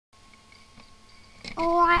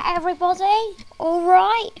Alright everybody,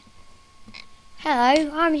 alright?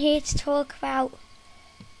 Hello, I'm here to talk about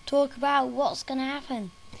what's going to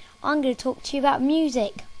happen. I'm going to talk to you about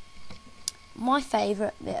music. My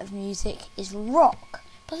favourite bit of music is rock,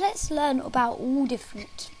 but let's learn about all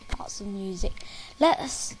different parts of music. Let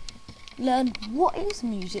us learn what is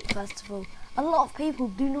music first of all. A lot of people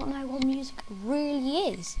do not know what music really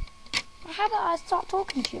is. How about I start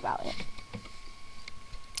talking to you about it?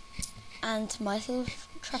 And my little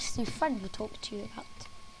trusty friend will talk to you about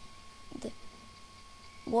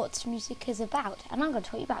what music is about. And I'm going to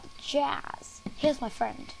talk to you about jazz. Here's my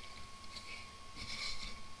friend.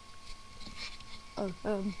 Oh,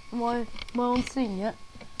 am I on scene yet?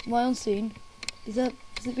 Am I on scene? Has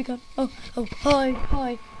it begun? Oh,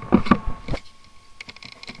 hi.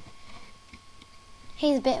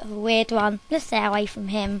 He's a bit of a weird one. Let's stay away from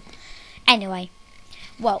him. Anyway,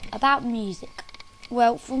 well, about music.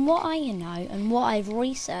 Well, from what I know and what I've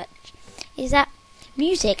researched is that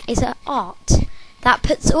music is an art that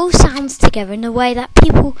puts all sounds together in a way that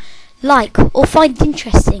people like or find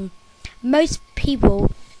interesting. Most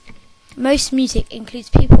music includes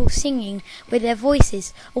people singing with their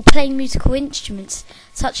voices or playing musical instruments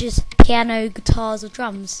such as piano, guitars or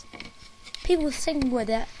drums. People sing with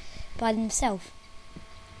it by themselves.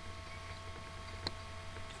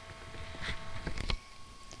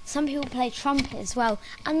 Some people play trumpet as well,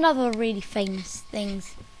 and other really famous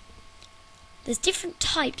things. There's different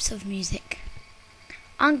types of music.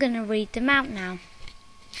 I'm going to read them out now.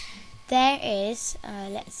 There is,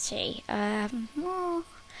 let's see, oh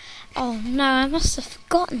no, I must have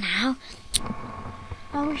forgotten now.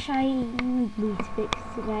 I wish I used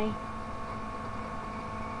Weetabix today.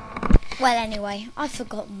 Well, anyway, I've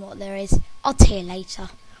forgotten what there is. I'll tell you later.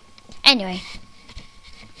 Anyway.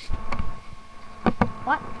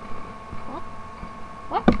 What?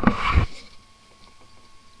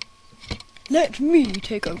 Let me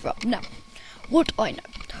take over now. What I know.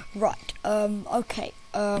 Right. Okay.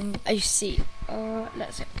 I see.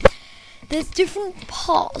 Let's see. There's different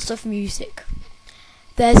parts of music.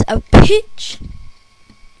 There's a pitch,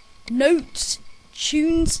 notes,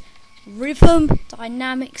 tunes, rhythm,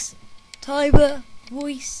 dynamics, timbre,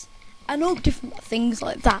 voice, and all different things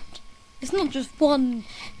like that. It's not just one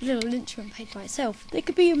little instrument played by itself. There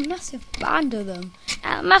could be a massive band of them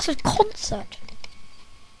at a massive concert.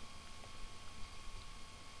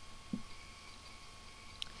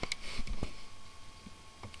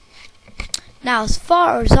 Now, as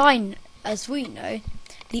far as we know,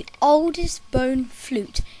 the oldest bone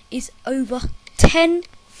flute is over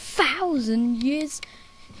 10,000 years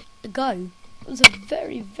ago. It was a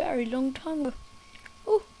very, very long time ago.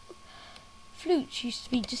 Oh. Flutes used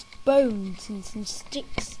to be just bones and some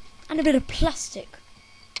sticks and a bit of plastic.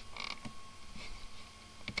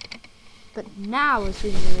 But now, as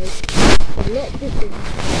we know, it's a lot different.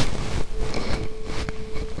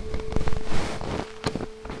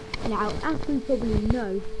 Now, as we probably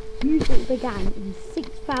know, music began in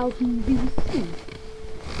 6000 BC.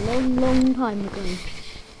 Long, long time ago.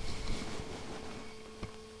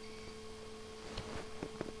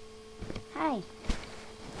 Hey!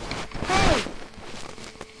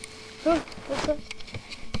 Oh, what's up?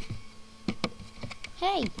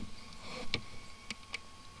 Hey!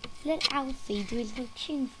 Let Alfie do a little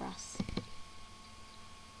tune for us.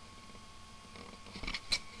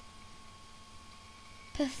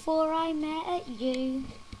 Before I met you,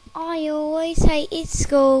 I always hated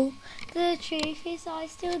school. The truth is I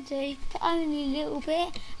still do, but only a little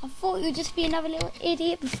bit. I thought you'd just be another little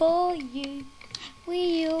idiot before you.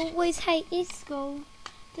 We always hated school.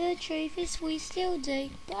 The truth is we still do,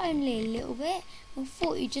 but only a little bit. I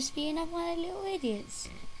thought you'd just be another one of the little idiots.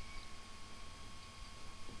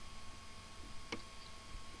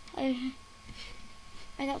 Oh,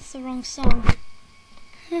 that's the wrong song.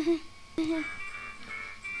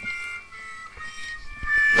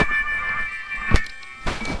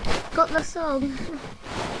 Got the song.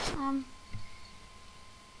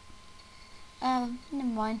 Never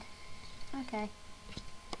mind. Okay.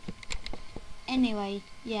 Anyway,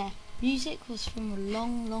 yeah, music was from a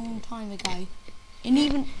long, long time ago. And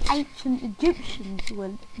even ancient Egyptians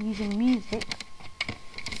were using music.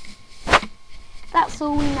 That's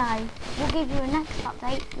all we know. We'll give you a next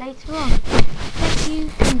update later on. Thank you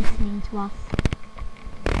for listening to us.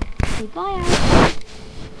 Say bye, Aaron.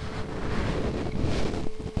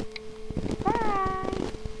 Bye.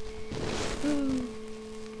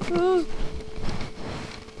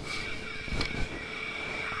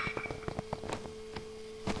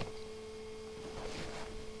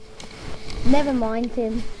 Never mind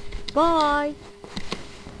him. Bye.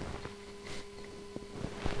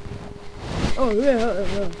 Oh yeah,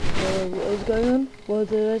 what was going on? What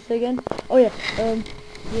did I say again? Oh yeah,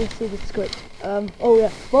 let's see the script. Oh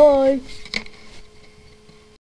yeah, bye!